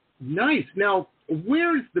 Nice. Now,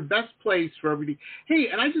 where's the best place for everybody? Hey,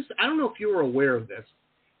 and I don't know if you were aware of this.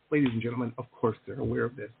 Ladies and gentlemen, of course they're aware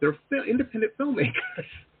of this. They're independent filmmakers.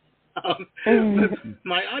 But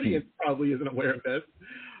my audience probably isn't aware of this.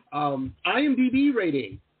 IMDb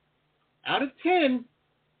rating. Out of 10,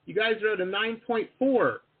 you guys are at a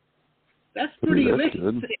 9.4. That's pretty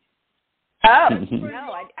amazing. Good. Oh,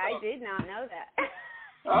 no, I did not know that.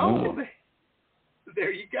 Oh,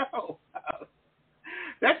 there you go.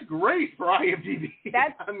 That's great for IMDb.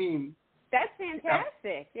 That's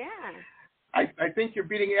fantastic. Yeah. I think you're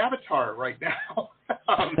beating Avatar right now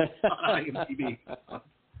on IMDb.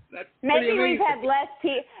 That's maybe we've had less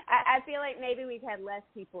people. I feel like maybe we've had less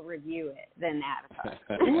people review it than Avatar.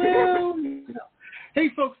 Well, hey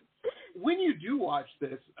folks, when you do watch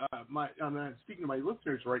this, I'm speaking to my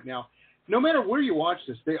listeners right now. No matter where you watch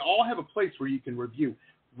this, they all have a place where you can review.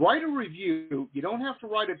 Write a review. You don't have to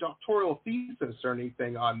write a doctoral thesis or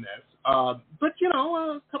anything on this, but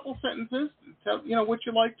a couple sentences. Tell what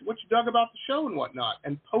you liked, what you dug about the show, and whatnot,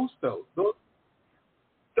 and post those.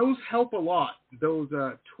 Those help a lot. Those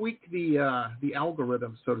tweak the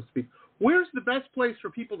algorithm, so to speak. Where's the best place for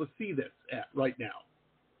people to see this at right now?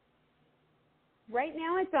 Right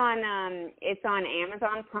now, it's on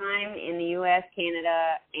Amazon Prime in the U.S.,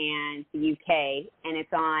 Canada, and the U.K., and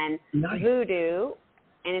it's on Vudu,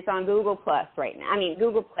 and it's on Google Plus right now.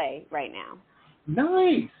 Google Play right now.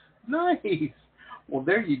 Nice. Well,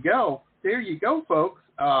 there you go, folks.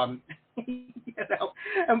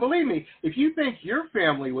 And believe me, if you think your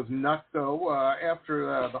family was nutso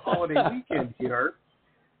after the holiday weekend here,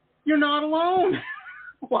 you're not alone.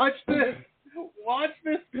 Watch this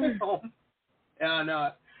film. And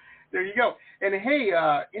there you go. And hey,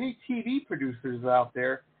 any TV producers out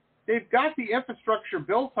there, they've got the infrastructure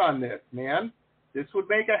built on this, man. This would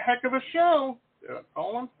make a heck of a show. That's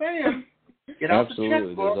all I'm saying. Get out the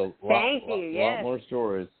checkbook. There's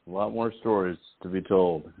a lot more stories to be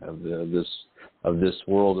told of this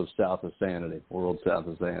world of South of Sanity.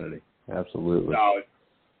 Absolutely. No,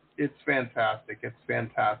 it's fantastic.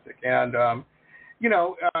 And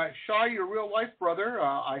Shy, your real life brother,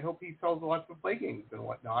 I hope he sells lots of play games and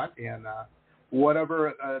whatnot, and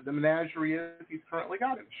whatever the menagerie is he's currently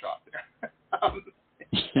got in the shop there.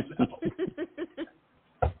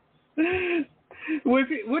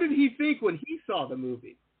 What did he think when he saw the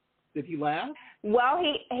movie? Did he laugh? Well,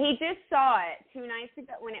 he just saw it 2 nights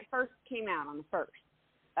ago when it first came out on the 1st,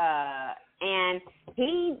 and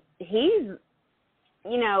he's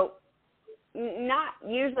not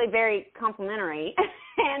usually very complimentary,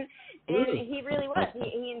 and he really was.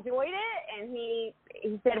 He enjoyed it, and he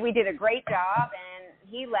said we did a great job, and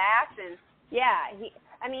he laughed, and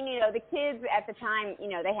the kids at the time,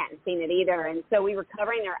 they hadn't seen it either, and so we were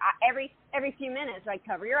covering their every few minutes, like,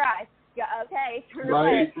 cover your eyes. Okay, turn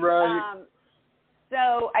away. Right.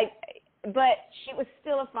 But it was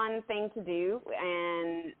still a fun thing to do,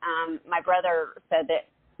 and my brother said that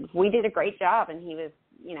we did a great job, and he was,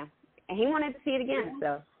 and he wanted to see it again,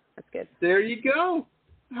 so that's good. There you go.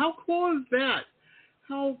 How cool is that?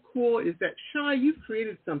 Shy, you've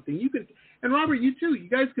created something. You can, and Robert, you too. You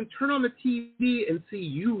guys can turn on the TV and see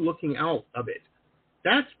you looking out of it.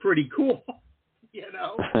 That's pretty cool. You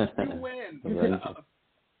win.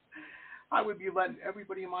 I would be letting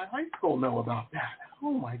everybody in my high school know about that.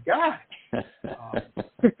 Oh my God.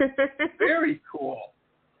 Very cool.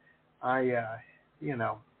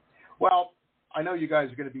 Well, I know you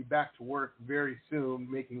guys are going to be back to work very soon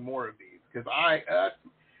making more of these, because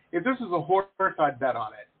if this is a horse, I'd bet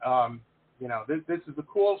on it. This is a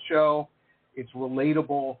cool show. It's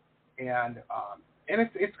relatable, and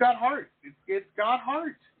it's got heart. It's got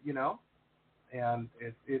heart, and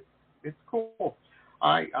it's cool.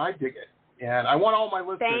 I dig it, and I want all my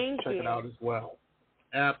listeners to check it out as well.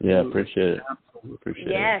 Absolutely. Yeah, appreciate it. Absolutely.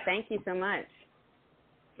 Appreciate it. Thank you so much.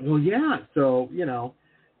 Well, yeah. So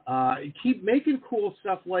keep making cool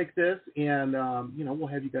stuff like this, and we'll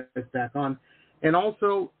have you guys back on. And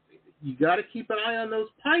also, you got to keep an eye on those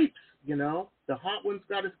pipes. The hot one's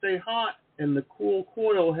got to stay hot, and the cool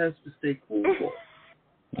coil has to stay cool.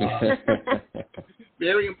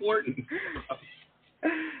 Very important.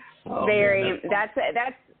 That's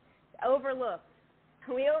overlooked.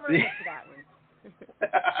 We overlooked that one.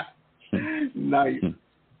 Nice.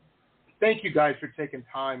 Thank you guys for taking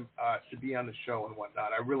time to be on the show and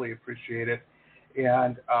whatnot. I really appreciate it.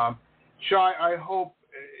 And Shy, I hope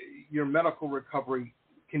your medical recovery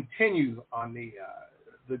continues on the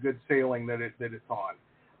the good sailing that it's on.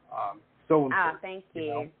 So important. Thank you.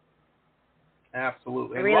 You know?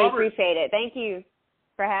 Absolutely. I really appreciate it. Thank you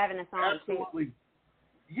for having us on. Absolutely. Too.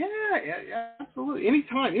 Yeah, absolutely.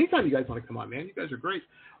 Anytime you guys want to come on, man, you guys are great.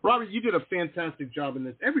 Robert, you did a fantastic job in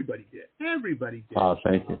this. Everybody did. Oh,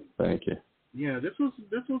 thank you. Yeah, this was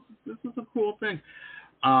a cool thing.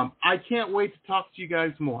 I can't wait to talk to you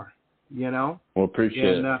guys more. You know. Well,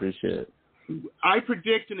 appreciate it. I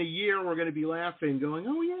predict in a year we're going to be laughing, going,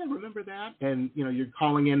 "Oh yeah, remember that?" And you know, you're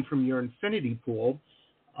calling in from your infinity pool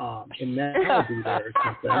in Malibu there or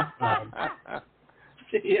something.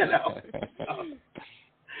 You know.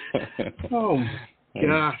 Oh my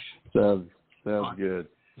gosh. Sounds good.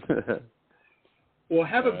 Well,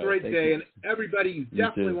 have a great day, you. and everybody, you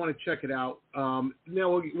definitely want to check it out. Now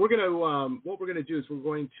we're going to what we're going to do is we're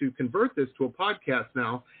going to convert this to a podcast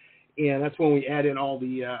now, and that's when we add in all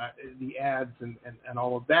the ads and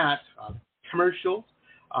all of that, commercials.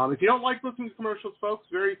 If you don't like listening to commercials, folks,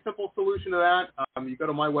 very simple solution to that. You go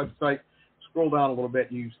to my website, scroll down a little bit,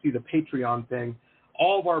 and you see the Patreon thing.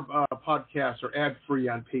 All of our podcasts are ad-free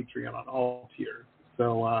on Patreon on all tiers.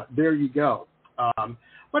 So there you go.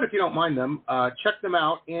 But if you don't mind them, check them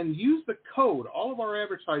out and use the code. All of our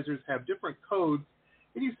advertisers have different codes,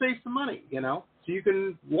 and you save some money, you know. So you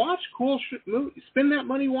can watch cool movies, spend that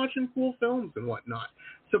money watching cool films and whatnot.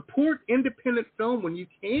 Support independent film when you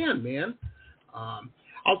can, man.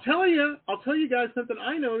 I'll tell you guys something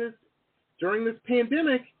I noticed during this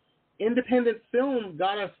pandemic. Independent film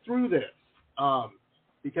got us through this.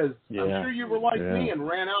 Because I'm sure you were like me and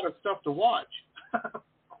ran out of stuff to watch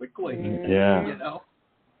quickly. Yeah. You know,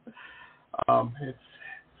 it's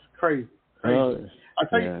crazy. I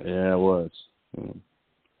tell you, it was.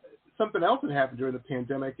 Something else that happened during the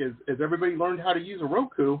pandemic is everybody learned how to use a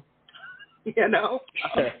Roku. You know.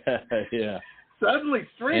 Yeah. Suddenly,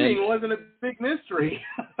 streaming wasn't a big mystery.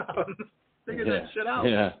 Figure that shit out.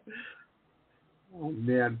 Yeah. Oh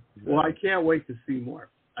man. Well, I can't wait to see more.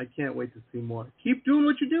 Keep doing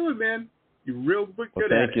what you're doing, man. You're real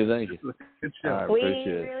good at it. Thank you. Good show. We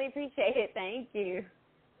really appreciate it. Thank you.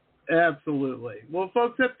 Absolutely. Well,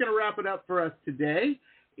 folks, that's going to wrap it up for us today.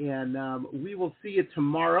 And we will see you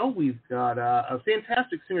tomorrow. We've got a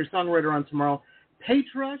fantastic singer-songwriter on tomorrow,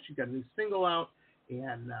 Petra. She's got a new single out,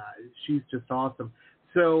 and she's just awesome.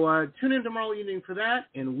 So tune in tomorrow evening for that,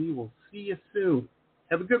 and we will see you soon.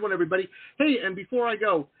 Have a good one, everybody. Hey, and before I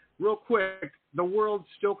go, real quick, the world's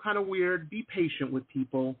still kind of weird. Be patient with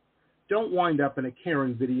people. Don't wind up in a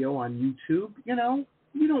Karen video on YouTube. You know,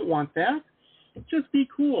 you don't want that. Just be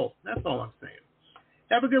cool. That's all I'm saying.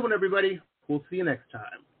 Have a good one, everybody. We'll see you next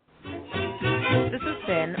time. This has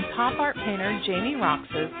been pop art painter Jamie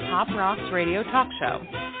Roxx's Pop Rocks Radio Talk Show.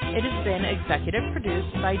 It has been executive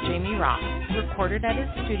produced by Jamie Roxx, recorded at his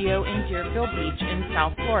studio in Deerfield Beach in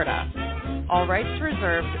South Florida. All rights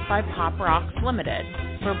reserved by Pop Rocks Limited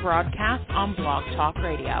for broadcast on Blog Talk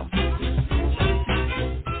Radio.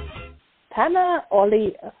 Tana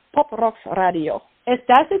Oli, Pop Rocks Radio.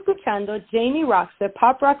 Estás escuchando Jamie Roxx de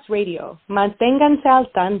Pop Rocks Radio. Manténganse al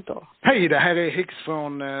tanto. Hej, det här är Hicks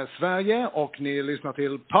från Sverige och ni lyssnar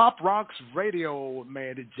till Pop Rocks Radio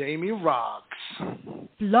med Jamie Roxx.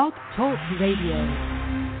 Blog Talk Radio.